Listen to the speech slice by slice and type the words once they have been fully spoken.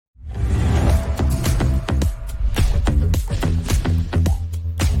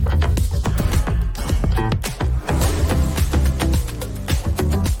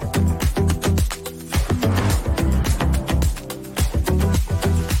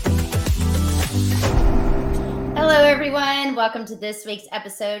welcome to this week's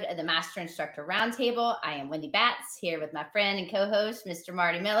episode of the Master Instructor Roundtable. I am Wendy Batts here with my friend and co-host, Mr.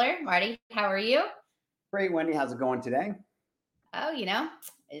 Marty Miller. Marty, how are you? Great, Wendy. How's it going today? Oh,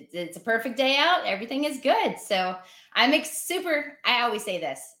 it's a perfect day out. Everything is good. So I always say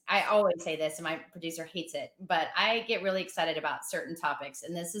this. And my producer hates it, but I get really excited about certain topics.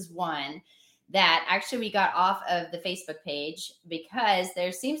 And this is one that actually we got off of the Facebook page because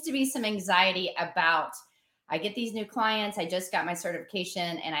there seems to be some anxiety about. I get these new clients. I just got my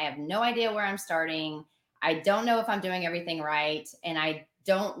certification and I have no idea where I'm starting. I don't know if I'm doing everything right. And I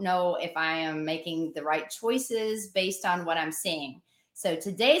don't know if I am making the right choices based on what I'm seeing. So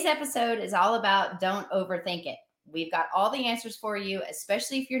today's episode is all about don't overthink it. We've got all the answers for you,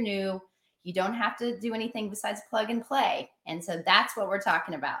 especially if you're new. You don't have to do anything besides plug and play. And so that's what we're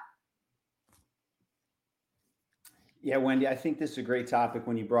talking about. Yeah, Wendy, I think this is a great topic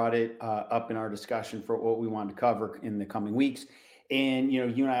when you brought it up in our discussion for what we wanted to cover in the coming weeks. And, you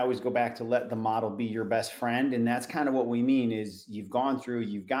and I always go back to let the model be your best friend. And that's kind of what we mean is you've gone through,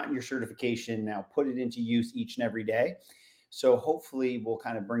 you've gotten your certification, now put it into use each and every day. So hopefully we'll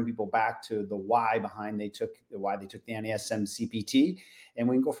kind of bring people back to the why behind why they took the NASM CPT, and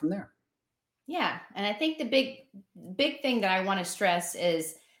we can go from there. Yeah. And I think the big thing that I want to stress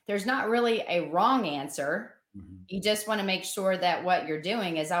is there's not really a wrong answer. You just want to make sure that what you're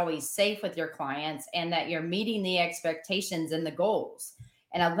doing is always safe with your clients and that you're meeting the expectations and the goals.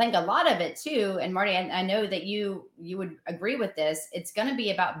 And I think a lot of it too, and Marty, I know that you would agree with this, it's going to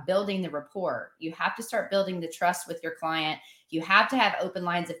be about building the rapport. You have to start building the trust with your client. You have to have open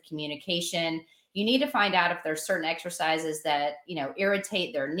lines of communication. You need to find out if there's certain exercises that,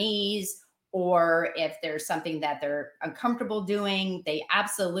 irritate their knees, or if there's something that they're uncomfortable doing, they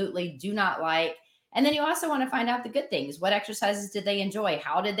absolutely do not like. And then you also want to find out the good things. What exercises did they enjoy?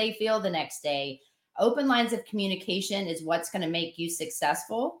 How did they feel the next day? Open lines of communication is what's going to make you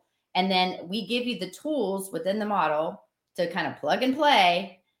successful. And then we give you the tools within the model to kind of plug and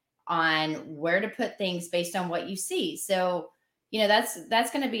play on where to put things based on what you see. So,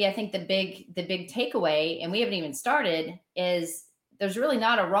 that's going to be, I think, the big takeaway. And we haven't even started is there's really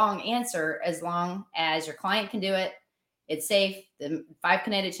not a wrong answer as long as your client can do it. It's safe. The 5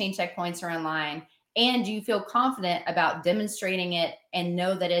 kinetic chain checkpoints are online. And you feel confident about demonstrating it and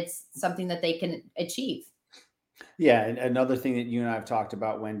know that it's something that they can achieve. Yeah, and another thing that you and I have talked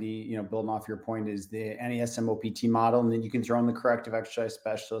about, Wendy, building off your point, is the NASM OPT model, and then you can throw in the corrective exercise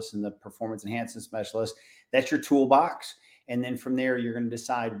specialist and the performance enhancement specialist. That's your toolbox. And then from there, you're going to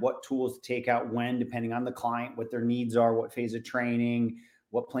decide what tools to take out when, depending on the client, what their needs are, what phase of training,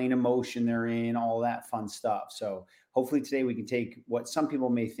 what plane of motion they're in, all that fun stuff. So hopefully today we can take what some people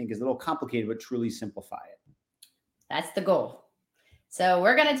may think is a little complicated, but truly simplify it. That's the goal. So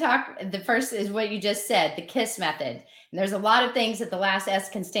we're going to talk. The first is what you just said, the KISS method. And there's a lot of things that the last S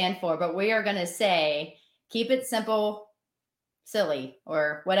can stand for, but we are going to say, keep it simple, silly,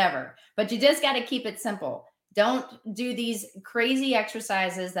 or whatever. But you just got to keep it simple. Don't do these crazy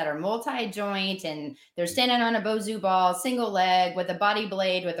exercises that are multi-joint and they're standing on a Bosu ball, single leg with a body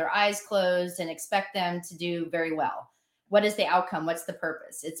blade with their eyes closed and expect them to do very well. What is the outcome? What's the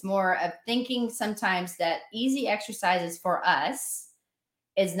purpose? It's more of thinking sometimes that easy exercises for us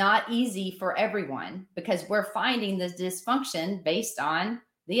is not easy for everyone because we're finding the dysfunction based on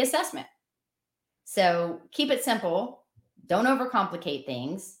the assessment. So keep it simple. Don't overcomplicate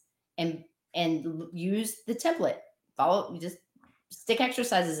things and use the template. You just stick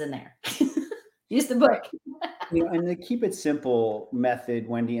exercises in there. Use the book. And the keep it simple method,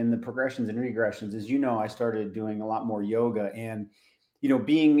 Wendy, and the progressions and regressions, as I started doing a lot more yoga and,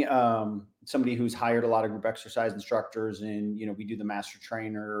 being somebody who's hired a lot of group exercise instructors and, we do the master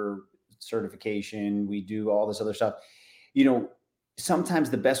trainer certification, we do all this other stuff, sometimes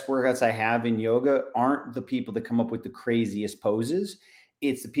the best workouts I have in yoga aren't the people that come up with the craziest poses.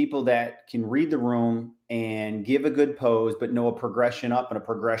 It's the people that can read the room and give a good pose, but know a progression up and a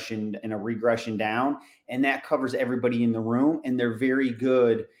progression and a regression down. And that covers everybody in the room. And they're very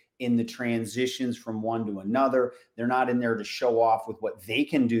good in the transitions from one to another. They're not in there to show off with what they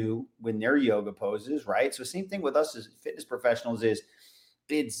can do when their yoga poses, right? So same thing with us as fitness professionals is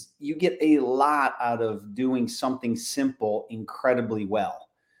you get a lot out of doing something simple incredibly well.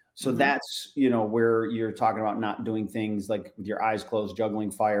 So that's, where you're talking about not doing things like with your eyes closed, juggling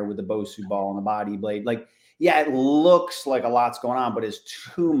fire with the Bosu ball and the body blade. Like, yeah, it looks like a lot's going on, but it's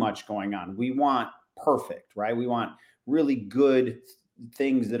too much going on. We want perfect, right? We want really good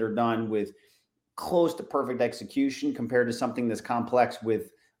things that are done with close to perfect execution compared to something that's complex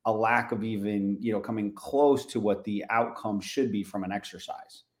with a lack of even, coming close to what the outcome should be from an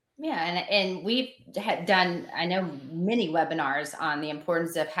exercise. Yeah, and we've had done, I know, many webinars on the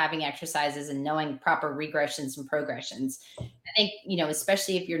importance of having exercises and knowing proper regressions and progressions. I think,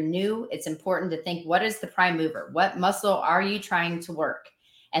 especially if you're new, it's important to think, what is the prime mover? What muscle are you trying to work?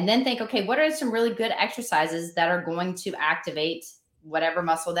 And then think, okay, what are some really good exercises that are going to activate whatever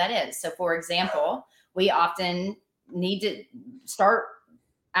muscle that is? So, for example, we often need to start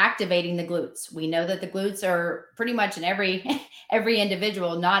activating the glutes. We know that the glutes are pretty much in every every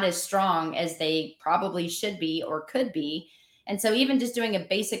individual not as strong as they probably should be or could be. And so even just doing a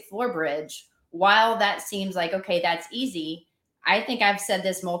basic floor bridge, while that seems like okay, that's easy, I think I've said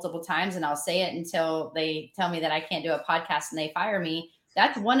this multiple times and I'll say it until they tell me that I can't do a podcast and they fire me.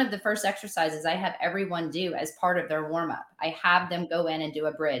 That's one of the first exercises I have everyone do as part of their warm up. I have them go in and do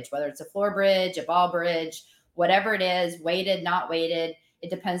a bridge, whether it's a floor bridge, a ball bridge, whatever it is, weighted, not weighted. It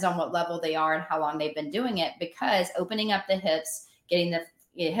depends on what level they are and how long they've been doing it, because opening up the hips, getting the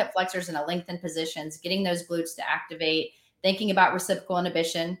hip flexors in a lengthened positions, getting those glutes to activate, thinking about reciprocal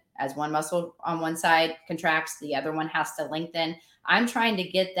inhibition as one muscle on one side contracts, the other one has to lengthen. I'm trying to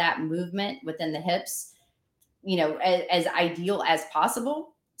get that movement within the hips, as ideal as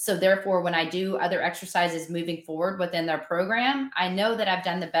possible. So therefore, when I do other exercises moving forward within their program, I know that I've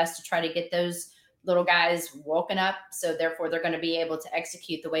done the best to try to get those little guys woken up. So therefore, they're going to be able to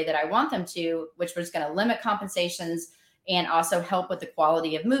execute the way that I want them to, which was going to limit compensations and also help with the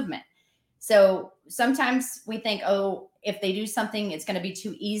quality of movement. So sometimes we think, oh, if they do something, it's going to be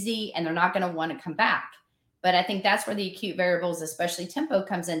too easy and they're not going to want to come back. But I think that's where the acute variables, especially tempo,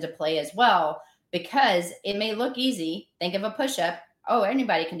 comes into play as well, because it may look easy. Think of a push up. Oh,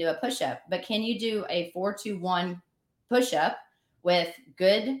 anybody can do a push up, but can you do a 4-2-1 push up with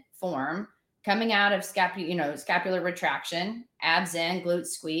good form coming out of scapular retraction, abs in, glutes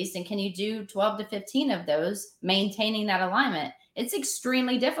squeezed? And can you do 12 to 15 of those, maintaining that alignment? It's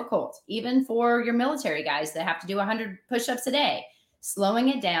extremely difficult, even for your military guys that have to do 100 push ups a day. Slowing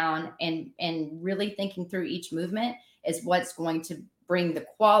it down and really thinking through each movement is what's going to bring the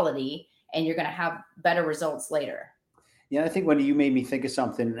quality, and you're going to have better results later. Yeah, I think when you made me think of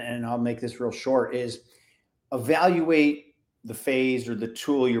something, and I'll make this real short, is evaluate the phase or the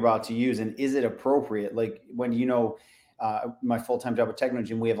tool you're about to use, and is it appropriate? Like when my full-time job at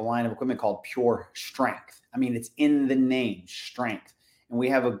Technology, and we have a line of equipment called Pure Strength. I mean, it's in the name, strength. And we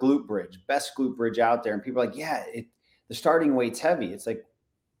have a glute bridge, best glute bridge out there. And people are like, yeah, the starting weight's heavy. It's like,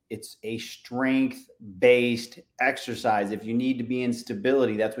 it's a strength based exercise. If you need to be in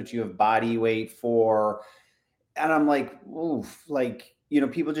stability, that's what you have body weight for. And I'm like, oof, like,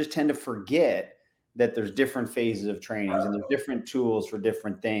 people just tend to forget that there's different phases of trainings and there's different tools for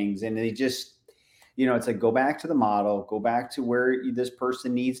different things. And they just, it's like, go back to the model, go back to where this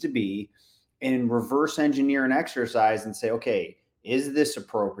person needs to be, and reverse engineer an exercise and say, okay, is this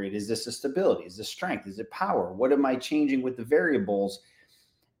appropriate? Is this a stability? Is this strength? Is it power? What am I changing with the variables?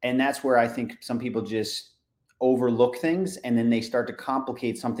 And that's where I think some people just overlook things, and then they start to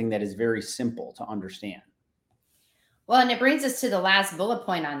complicate something that is very simple to understand. Well, and it brings us to the last bullet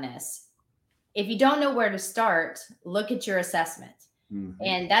point on this. If you don't know where to start, look at your assessment. Mm-hmm.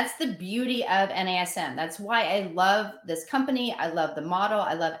 And that's the beauty of NASM. That's why I love this company. I love the model.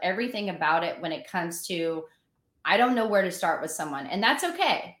 I love everything about it when it comes to, I don't know where to start with someone, and that's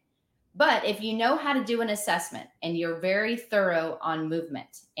okay. But if you know how to do an assessment and you're very thorough on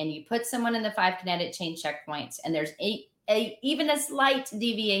movement, and you put someone in the 5 kinetic chain checkpoints and there's even a slight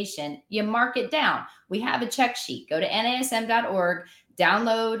deviation, you mark it down. We have a check sheet. Go to nasm.org,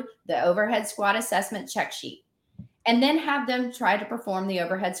 download the overhead squat assessment check sheet, and then have them try to perform the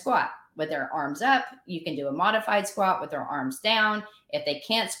overhead squat with their arms up. You can do a modified squat with their arms down. If they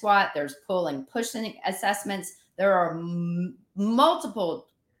can't squat, there's pull and pushing assessments. There are multiple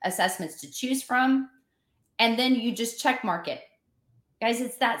assessments to choose from. And then you just check mark it. Guys,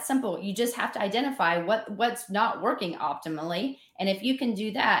 it's that simple. You just have to identify what's not working optimally. And if you can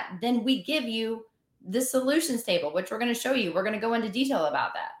do that, then we give you the solutions table, which we're going to show you. We're going to go into detail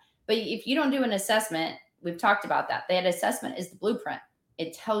about that. But if you don't do an assessment, we've talked about that. That assessment is the blueprint.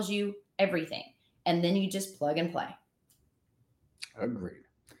 It tells you everything. And then you just plug and play. Agreed.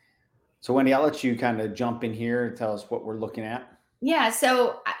 So Wendy, I'll let you kind of jump in here and tell us what we're looking at. Yeah.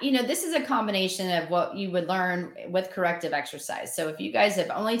 So, this is a combination of what you would learn with corrective exercise. So, if you guys have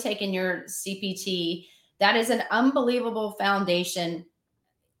only taken your CPT, that is an unbelievable foundation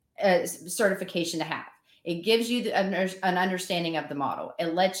certification to have. It gives you an understanding of the model.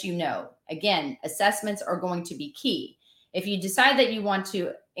 It lets you know, again, assessments are going to be key. If you decide that you want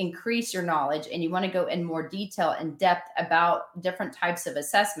to increase your knowledge and you want to go in more detail and depth about different types of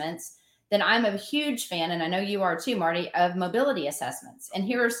assessments, then I'm a huge fan, and I know you are too, Marty, of mobility assessments. And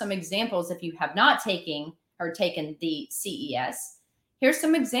here are some examples if you have not taken the CES. Here's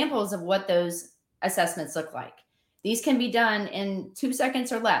some examples of what those assessments look like. These can be done in 2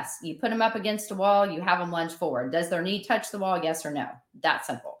 seconds or less. You put them up against a wall, you have them lunge forward. Does their knee touch the wall? Yes or no? That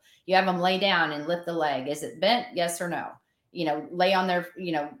simple. You have them lay down and lift the leg. Is it bent? Yes or no? Lay on their,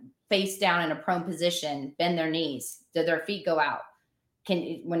 face down in a prone position, bend their knees. Do their feet go out?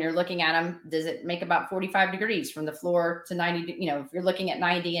 When you're looking at them, does it make about 45 degrees from the floor to 90? If you're looking at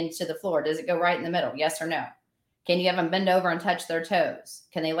 90 into the floor, does it go right in the middle? Yes or no? Can you have them bend over and touch their toes?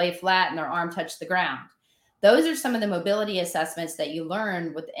 Can they lay flat and their arm touch the ground? Those are some of the mobility assessments that you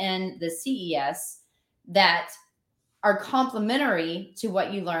learn within the CES that are complementary to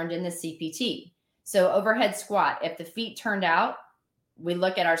what you learned in the CPT. So overhead squat, if the feet turned out, we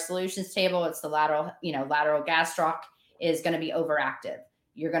look at our solutions table, it's the lateral gastroc is going to be overactive.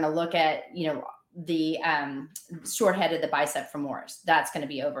 You're going to look at, the short head of the bicep femoris. That's going to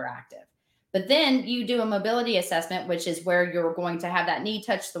be overactive. But then you do a mobility assessment, which is where you're going to have that knee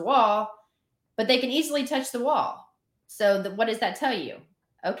touch the wall, but they can easily touch the wall. So what does that tell you?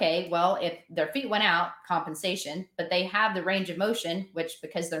 Okay, well, if their feet went out, compensation, but they have the range of motion, which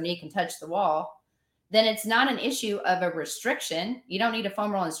because their knee can touch the wall, then it's not an issue of a restriction. You don't need a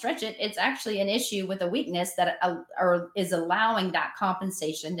foam roll and stretch it. It's actually an issue with a weakness that is allowing that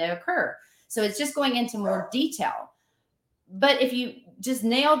compensation to occur. So it's just going into more detail. But if you just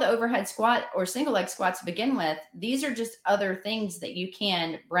nail the overhead squat or single leg squat to begin with, these are just other things that you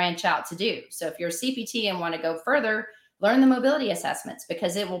can branch out to do. So if you're a CPT and want to go further, learn the mobility assessments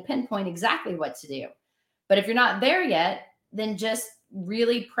because it will pinpoint exactly what to do. But if you're not there yet, then just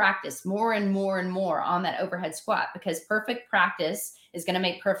really practice more and more and more on that overhead squat because perfect practice is going to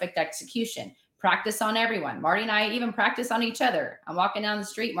make perfect execution. Practice on everyone. Marty and I even practice on each other. I'm walking down the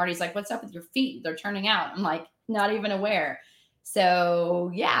street. Marty's like, "What's up with your feet? They're turning out." I'm like, not even aware. So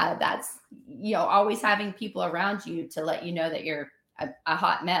yeah, that's, always having people around you to let you know that you're a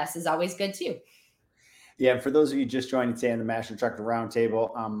hot mess is always good too. Yeah, and for those of you just joining today on the Master Instructor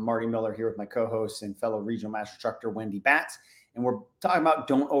Roundtable, I'm Marty Miller here with my co-host and fellow regional master instructor Wendy Batts, and we're talking about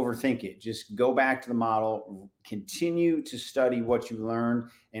don't overthink it. Just go back to the model, continue to study what you learned,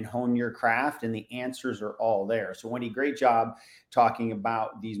 and hone your craft, and the answers are all there. So, Wendy, great job talking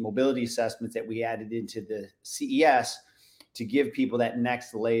about these mobility assessments that we added into the CES to give people that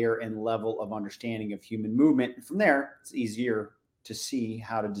next layer and level of understanding of human movement. And from there, it's easier to see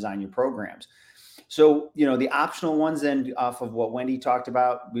how to design your programs. So, the optional ones then off of what Wendy talked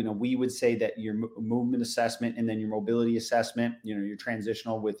about, we would say that your movement assessment and then your mobility assessment, your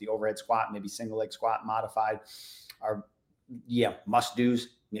transitional with the overhead squat, maybe single leg squat modified are, must do's,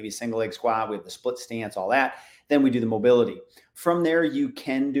 maybe single leg squat with the split stance, all that. Then we do the mobility. From there, you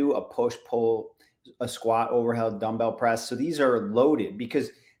can do a push pull, a squat, overhead dumbbell press. So these are loaded because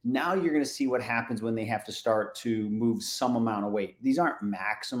now you're going to see what happens when they have to start to move some amount of weight. These aren't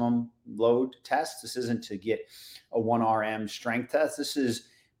maximum load tests. This isn't to get a 1RM strength test. This is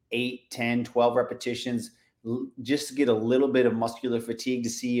 8, 10, 12 repetitions just to get a little bit of muscular fatigue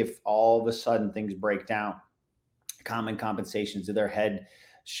to see if all of a sudden things break down. Common compensations. Do their head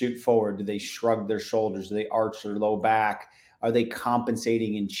shoot forward? Do they shrug their shoulders? Do they arch their low back? Are they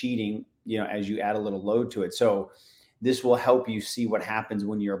compensating and cheating, as you add a little load to it? So this will help you see what happens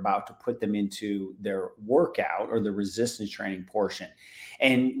when you're about to put them into their workout or the resistance training portion.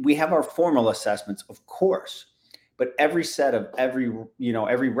 And we have our formal assessments, of course, but every set of every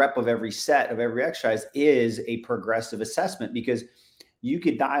rep of every set of every exercise is a progressive assessment because you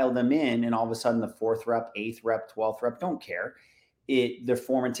could dial them in and all of a sudden the 4th rep, 8th rep, 12th rep, don't care. Their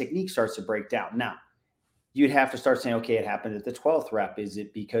form and technique starts to break down. Now, you'd have to start saying, okay, it happened at the 12th rep. Is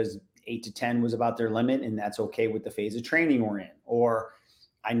it because 8 to 10 was about their limit and that's okay with the phase of training we're in? Or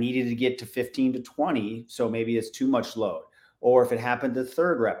I needed to get to 15 to 20, so maybe it's too much load. Or if it happened to the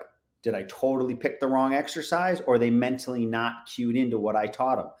 3rd rep, did I totally pick the wrong exercise or are they mentally not cued into what I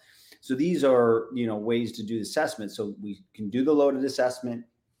taught them? So these are, ways to do the assessment. So we can do the loaded assessment,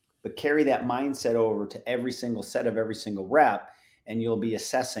 but carry that mindset over to every single set of every single rep, and you'll be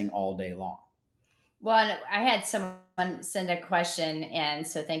assessing all day long. Well, I had someone send a question, and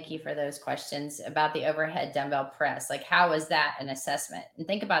so thank you for those questions about the overhead dumbbell press. Like, how is that an assessment? And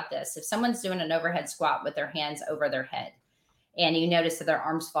think about this: if someone's doing an overhead squat with their hands over their head, and you notice that their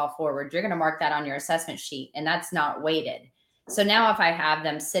arms fall forward, you're going to mark that on your assessment sheet, and that's not weighted. So now, if I have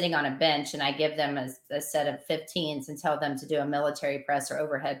them sitting on a bench and I give them a set of 15s and tell them to do a military press or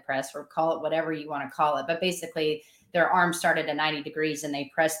overhead press, or call it whatever you want to call it, but basically their arms start at 90 degrees and they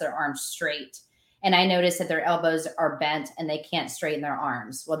press their arms straight and I notice that their elbows are bent and they can't straighten their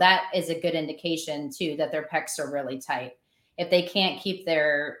arms. Well, that is a good indication too that their pecs are really tight. If they can't keep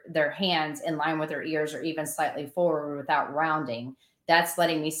their hands in line with their ears or even slightly forward without rounding, that's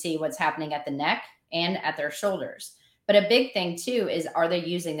letting me see what's happening at the neck and at their shoulders. But a big thing too is, are they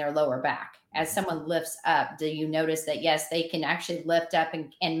using their lower back? As someone lifts up, do you notice that yes, they can actually lift up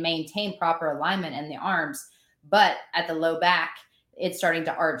and maintain proper alignment in the arms, but at the low back, it's starting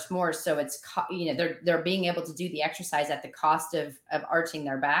to arch more. So it's, they're being able to do the exercise at the cost of arching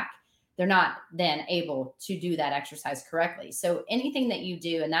their back. They're not then able to do that exercise correctly. So anything that you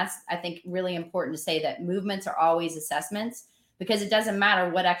do, and that's, I think, really important to say, that movements are always assessments, because it doesn't matter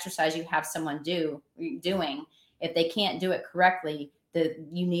what exercise you have someone doing. If they can't do it correctly,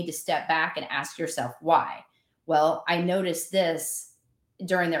 you need to step back and ask yourself why. Well, I noticed this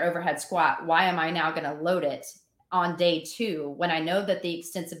during their overhead squat. Why am I now going to load it on day 2 when I know that the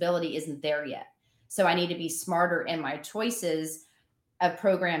extensibility isn't there yet? So I need to be smarter in my choices of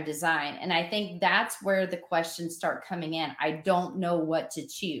program design. And I think that's where the questions start coming in. I don't know what to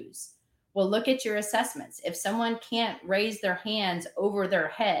choose. Well, look at your assessments. If someone can't raise their hands over their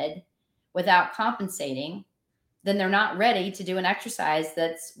head without compensating, then they're not ready to do an exercise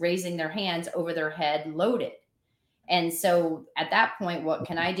that's raising their hands over their head loaded. And so at that point, what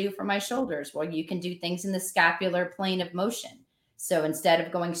can I do for my shoulders? Well, you can do things in the scapular plane of motion. So instead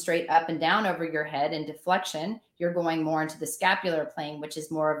of going straight up and down over your head in deflection, you're going more into the scapular plane, which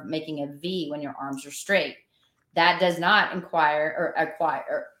is more of making a V when your arms are straight. That does not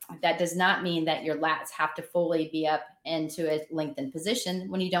that does not mean that your lats have to fully be up into a lengthened position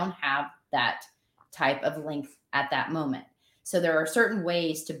when you don't have that type of length at that moment. So there are certain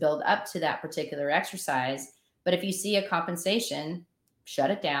ways to build up to that particular exercise. But if you see a compensation,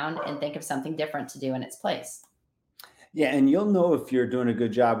 shut it down and think of something different to do in its place. Yeah, and you'll know if you're doing a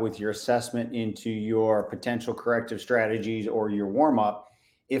good job with your assessment into your potential corrective strategies or your warm up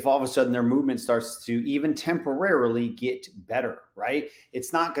if all of a sudden their movement starts to even temporarily get better, right?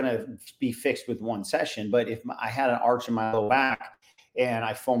 It's not going to be fixed with one session, but if I had an arch in my low back and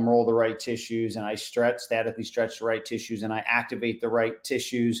I foam roll the right tissues and I statically stretch the right tissues and I activate the right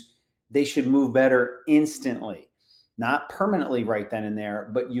tissues, they should move better instantly. Not permanently right then and there,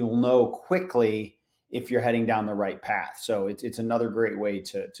 but you'll know quickly if you're heading down the right path. So it's another great way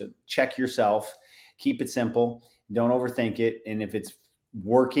to check yourself, keep it simple, don't overthink it. And if it's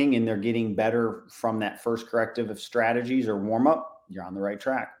working and they're getting better from that first corrective of strategies or warm up, you're on the right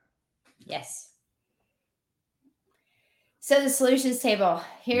track. Yes. So the solutions table.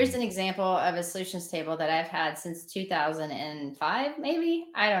 Here's an example of a solutions table that I've had since 2005, maybe.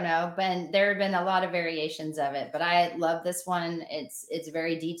 I don't know, but there have been a lot of variations of it. But I love this one. It's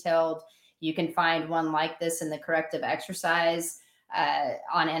very detailed. You can find one like this in the corrective exercise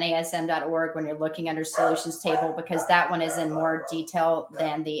on nasm.org when you're looking under solutions table, because that one is in more detail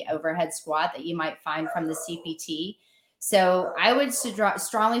than the overhead squat that you might find from the CPT. So I would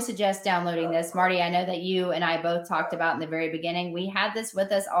strongly suggest downloading this. Marty, I know that you and I both talked about in the very beginning. We had this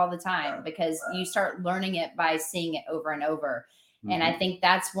with us all the time because you start learning it by seeing it over and over. And I Mhm. think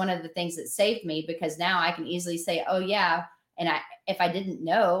that's one of the things that saved me, because now I can easily say, oh yeah. And if I didn't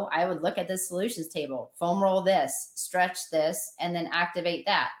know, I would look at this solutions table, foam roll this, stretch this, and then activate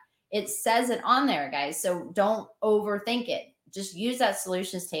that. It says it on there, guys. So don't overthink it. Just use that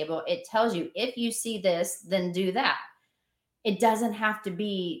solutions table. It tells you, if you see this, then do that. It doesn't have to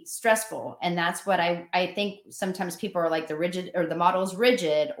be stressful. And that's what I think sometimes people are like, the rigid, or the model is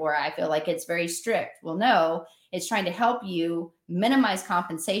rigid, or I feel like it's very strict. Well, no, it's trying to help you minimize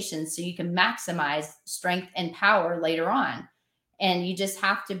compensation so you can maximize strength and power later on. And you just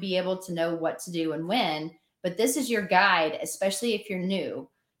have to be able to know what to do and when. But this is your guide, especially if you're new.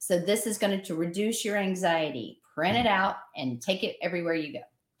 So this is going to reduce your anxiety. Print it out and take it everywhere you go.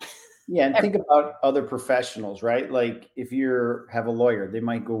 Yeah, and think about other professionals, right? Like if you have a lawyer, they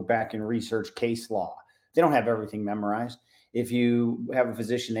might go back and research case law. They don't have everything memorized. If you have a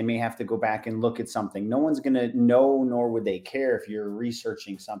physician, they may have to go back and look at something. No one's going to know, nor would they care if you're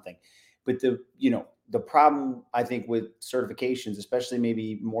researching something. But the problem I think with certifications, especially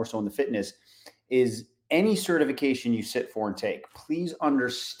maybe more so in the fitness, is any certification you sit for and take, please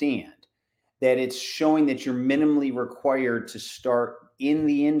understand that it's showing that you're minimally required to start in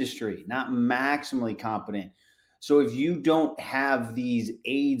the industry, not maximally competent. So if you don't have these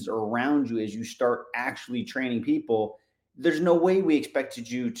aids around you as you start actually training people, there's no way we expected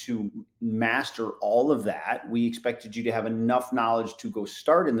you to master all of that. We expected you to have enough knowledge to go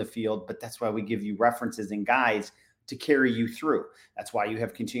start in the field, but that's why we give you references and guides to carry you through. That's why you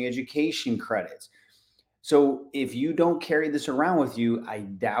have continuing education credits. So if you don't carry this around with you, I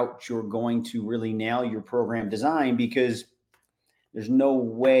doubt you're going to really nail your program design, because there's no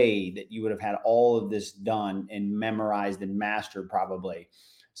way that you would have had all of this done and memorized and mastered, probably,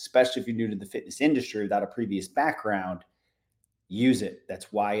 especially if you're new to the fitness industry without a previous background. Use it.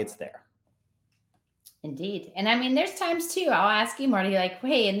 That's why it's there. Indeed. And I mean, there's times too, I'll ask you, Marty, like,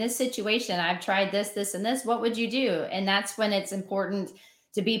 hey, in this situation, I've tried this, this, and this. What would you do? And that's when it's important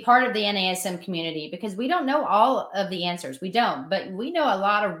to be part of the NASM community, because we don't know all of the answers. We don't, but we know a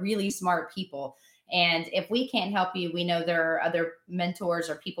lot of really smart people. And if we can't help you, we know there are other mentors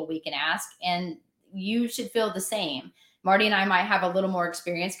or people we can ask. And you should feel the same. Marty and I might have a little more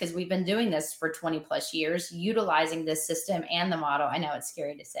experience because we've been doing this for 20 plus years, utilizing this system and the model. I know it's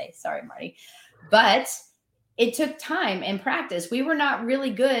scary to say. Sorry, Marty, but it took time and practice. We were not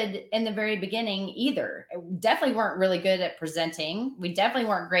really good in the very beginning either. We definitely weren't really good at presenting. We definitely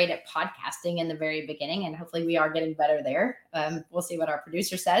weren't great at podcasting in the very beginning, and hopefully we are getting better there. We'll see what our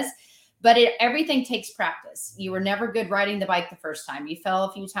producer says. But everything takes practice. You were never good riding the bike the first time. You fell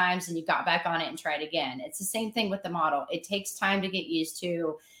a few times and you got back on it and tried again. It's the same thing with the model. It takes time to get used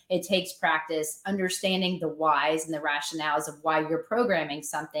to. It takes practice, understanding the whys and the rationales of why you're programming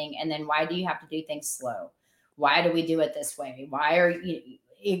something. And then why do you have to do things slow? Why do we do it this way? Why are you,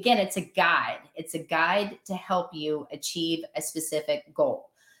 again, it's a guide. It's a guide to help you achieve a specific goal.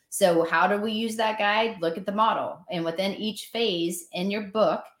 So, how do we use that guide? Look at the model. And within each phase in your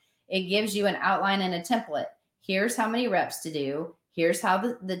book, it gives you an outline and a template. Here's how many reps to do. Here's how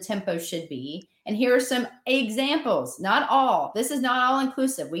the tempo should be. And here are some examples. Not all. This is not all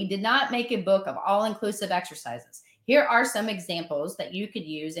inclusive. We did not make a book of all inclusive exercises. Here are some examples that you could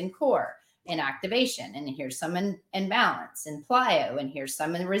use in core and activation. And here's some in balance and plyo. And here's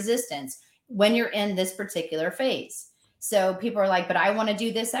some in resistance when you're in this particular phase. So people are like, but I want to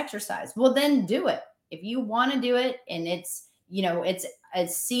do this exercise. Well, then do it. If you want to do it and it's, it's a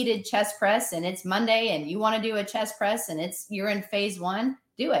seated chest press and it's Monday and you want to do a chest press and you're in phase one,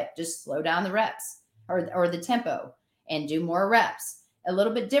 do it. Just slow down the reps or the tempo and do more reps. A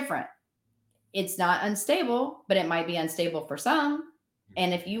little bit different. It's not unstable, but it might be unstable for some.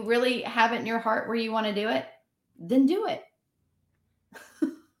 And if you really have it in your heart where you want to do it, then do it.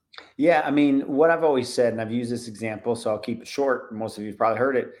 Yeah, I mean, what I've always said, and I've used this example, so I'll keep it short. Most of you've probably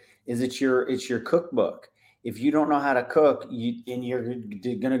heard it. Is it's your cookbook. If you don't know how to cook, and you're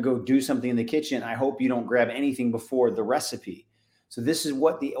going to go do something in the kitchen, I hope you don't grab anything before the recipe. So this is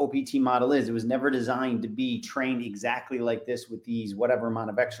what the OPT model is. It was never designed to be trained exactly like this with these whatever amount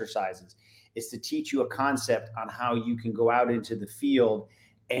of exercises. It's to teach you a concept on how you can go out into the field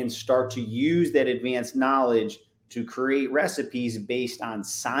and start to use that advanced knowledge to create recipes based on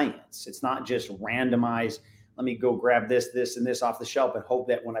science. It's not just randomized. Let me go grab this, and this off the shelf and hope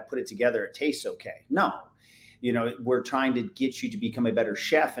that when I put it together, it tastes okay. No, we're trying to get you to become a better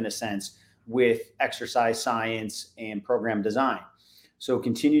chef in a sense with exercise science and program design. So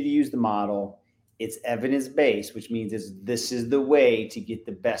continue to use the model. It's evidence-based, which means this is the way to get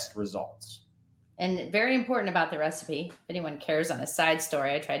the best results. And very important about the recipe. If anyone cares, on a side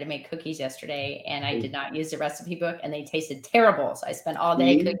story, I tried to make cookies yesterday and I did not use the recipe book and they tasted terrible. So I spent all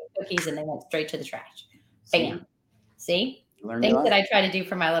day cooking cookies and they went straight to the trash. Bam. See? Things that I try to do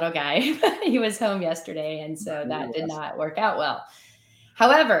for my little guy. He was home yesterday, and so that did not work out well.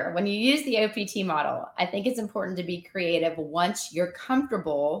 However, when you use the OPT model, I think it's important to be creative once you're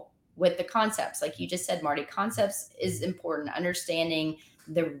comfortable with the concepts. Like you just said, Marty, concepts is important. Understanding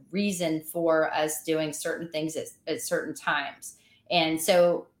the reason for us doing certain things at certain times. And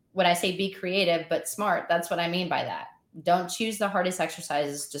so when I say be creative but smart, that's what I mean by that. Don't choose the hardest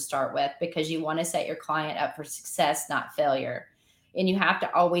exercises to start with, because you want to set your client up for success, not failure. And you have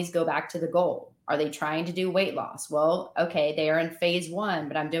to always go back to the goal. Are they trying to do weight loss? Well, okay, they are in phase one,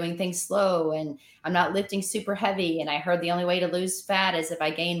 but I'm doing things slow and I'm not lifting super heavy. And I heard the only way to lose fat is if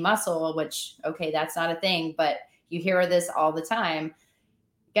I gain muscle, which, okay, that's not a thing, but you hear this all the time.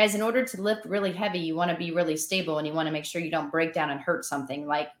 Guys, in order to lift really heavy, you want to be really stable and you want to make sure you don't break down and hurt something,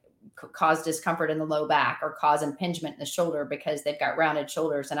 like cause discomfort in the low back or cause impingement in the shoulder because they've got rounded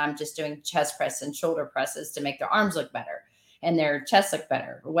shoulders and I'm just doing chest press and shoulder presses to make their arms look better and their chest look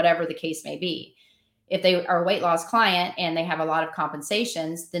better, or whatever the case may be. If they are a weight loss client and they have a lot of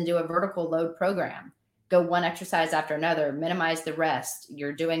compensations, then do a vertical load program. Go one exercise after another, minimize the rest.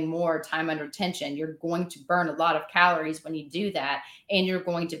 You're doing more time under tension. You're going to burn a lot of calories when you do that, and you're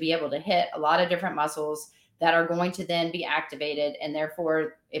going to be able to hit a lot of different muscles that are going to then be activated. And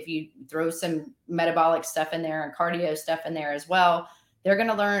therefore, if you throw some metabolic stuff in there and cardio stuff in there as well, they're going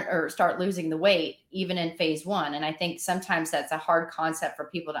to learn or start losing the weight even in phase one. And I think sometimes that's a hard concept for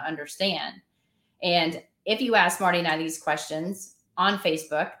people to understand. And if you ask Marty and I these questions on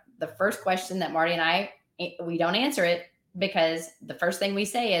Facebook, the first question that Marty and I, we don't answer it, because the first thing we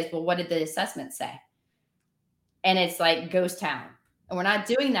say is, well, what did the assessment say? And it's like ghost town. And we're not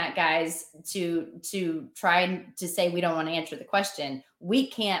doing that, guys, to try to say we don't want to answer the question. We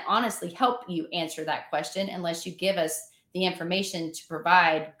can't honestly help you answer that question unless you give us the information to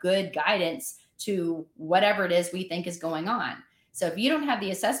provide good guidance to whatever it is we think is going on. So if you don't have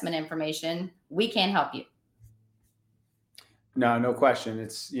the assessment information, we can't help you. No, no question.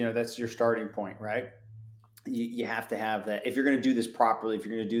 It's, that's your starting point, right? You have to have that. If you're going to do this properly, if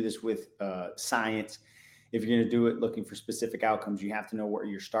you're going to do this with science, if you're going to do it looking for specific outcomes, you have to know where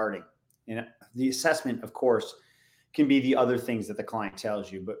you're starting. And the assessment, of course, can be the other things that the client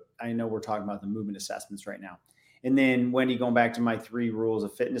tells you, but I know we're talking about the movement assessments right now. And then, Wendy, going back to my 3 rules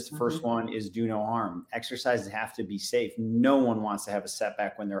of fitness, the first Mhm. one is do no harm. Exercises have to be safe. No one wants to have a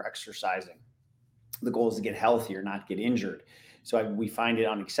setback when they're exercising. The goal is to get healthier, not get injured. So we find it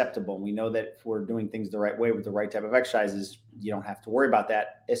unacceptable. We know that if we're doing things the right way with the right type of exercises, you don't have to worry about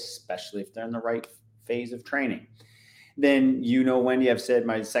that, especially if they're in the right phase of training. Then, Wendy, I've said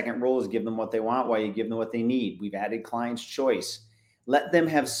my second rule is give them what they want while you give them what they need. We've added client's choice. Let them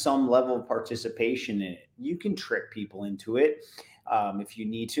have some level of participation in it. You can trick people into it if you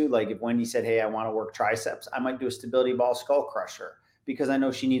need to. Like if Wendy said, hey, I want to work triceps, I might do a stability ball skull crusher because I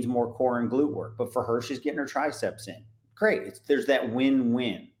know she needs more core and glute work. But for her, she's getting her triceps in. Great. There's that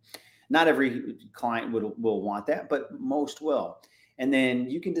win-win. Not every client will want that, but most will. And then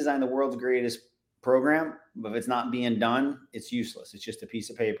you can design the world's greatest program, but if it's not being done, it's useless. It's just a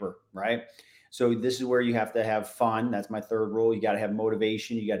piece of paper, right? So this is where you have to have fun. That's my third rule. You got to have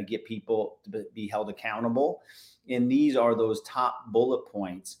motivation. You got to get people to be held accountable. And these are those top bullet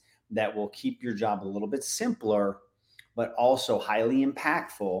points that will keep your job a little bit simpler, but also highly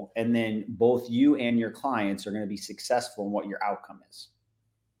impactful. And then both you and your clients are going to be successful in what your outcome is.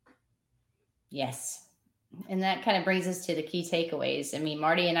 Yes. And that kind of brings us to the key takeaways. I mean,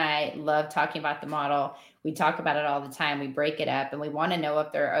 Marty and I love talking about the model. We talk about it all the time. We break it up and we want to know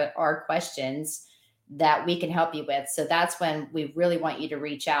if there are questions that we can help you with. So that's when we really want you to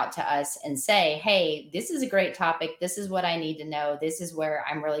reach out to us and say, hey, this is a great topic. This is what I need to know. This is where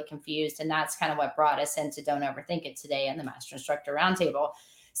I'm really confused. And that's kind of what brought us into Don't Overthink It today on the Master Instructor Roundtable.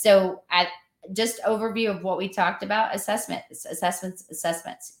 So, at just overview of what we talked about, assessments.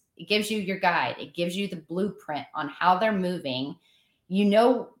 It gives you your guide. It gives you the blueprint on how they're moving.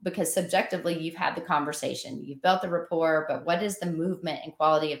 Because subjectively you've had the conversation, you've built the rapport, but what is the movement and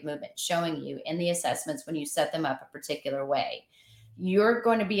quality of movement showing you in the assessments when you set them up a particular way? You're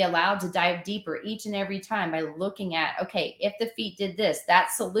going to be allowed to dive deeper each and every time by looking at, okay, if the feet did this,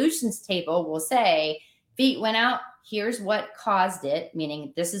 that solutions table will say feet went out. Here's what caused it,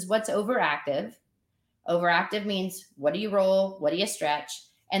 meaning this is what's overactive. Overactive means what do you roll? What do you stretch?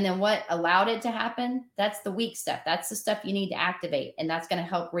 And then what allowed it to happen? That's the weak stuff. That's the stuff you need to activate. And that's going to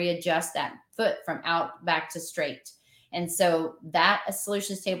help readjust that foot from out back to straight. And so that a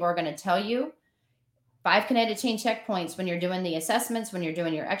solutions table are going to tell you 5 kinetic chain checkpoints when you're doing the assessments, when you're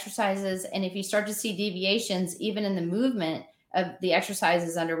doing your exercises. And if you start to see deviations, even in the movement of the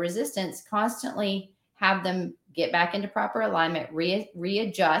exercises under resistance, constantly have them get back into proper alignment,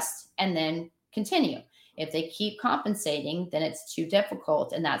 readjust, and then continue. If they keep compensating, then it's too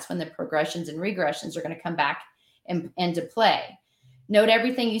difficult. And that's when the progressions and regressions are going to come back into play. Note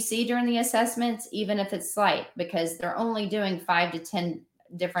everything you see during the assessments, even if it's slight, because they're only doing 5 to 10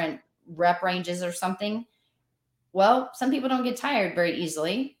 different rep ranges or something. Well, some people don't get tired very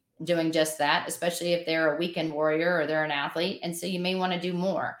easily doing just that, especially if they're a weekend warrior or they're an athlete. And so you may want to do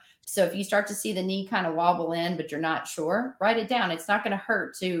more. So if you start to see the knee kind of wobble in, but you're not sure, write it down. It's not going to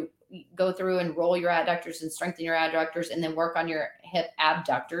hurt to go through and roll your adductors and strengthen your adductors and then work on your hip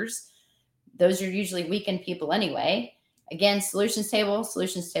abductors. Those are usually weakened people anyway. Again, solutions table,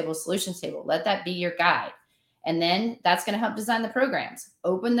 solutions table, solutions table. Let that be your guide. And then that's going to help design the programs.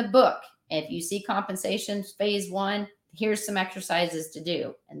 Open the book. If you see compensations, phase one, here's some exercises to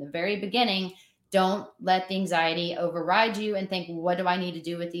do. In the very beginning, don't let the anxiety override you and think, what do I need to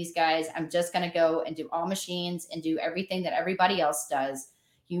do with these guys? I'm just going to go and do all machines and do everything that everybody else does.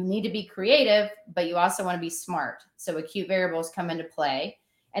 You need to be creative, but you also want to be smart. So acute variables come into play.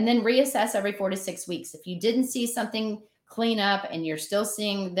 And then reassess every 4 to 6 weeks. If you didn't see something clean up and you're still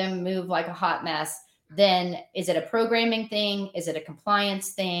seeing them move like a hot mess, then is it a programming thing? Is it a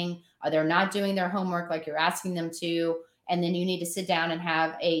compliance thing? Are they not doing their homework like you're asking them to? And then you need to sit down and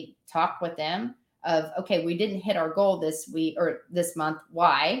have a talk with them of, okay, we didn't hit our goal this week or this month.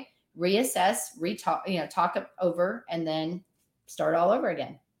 Why? Reassess, talk it over, and then start all over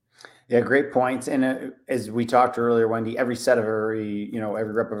again. Yeah, great points. And as we talked earlier, Wendy, every set of every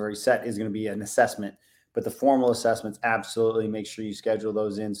rep of every set is going to be an assessment. But the formal assessments, absolutely make sure you schedule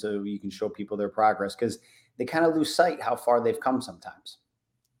those in so you can show people their progress because they kind of lose sight how far they've come sometimes,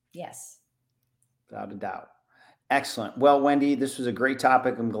 Yes. without a doubt. Excellent. Well, Wendy, this was a great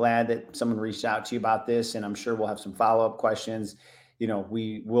topic. I'm glad that someone reached out to you about this, and I'm sure we'll have some follow up questions.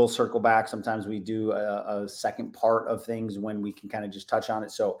 We will circle back. Sometimes we do a second part of things when we can kind of just touch on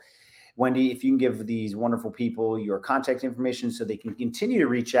it. So, Wendy, if you can give these wonderful people your contact information so they can continue to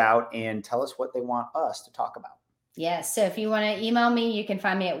reach out and tell us what they want us to talk about. Yes. So if you want to email me, you can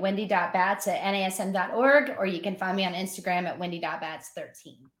find me at wendy.bats@nasm.org, or you can find me on Instagram at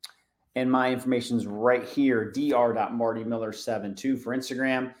wendy.bats13. And my information is right here, dr.martymiller72 for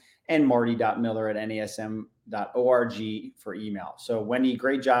Instagram and marty.miller@nasm.org for email. So, Wendy,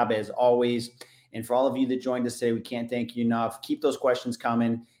 great job as always. And for all of you that joined us today, we can't thank you enough. Keep those questions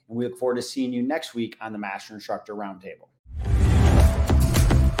coming. And we look forward to seeing you next week on the Master Instructor Roundtable.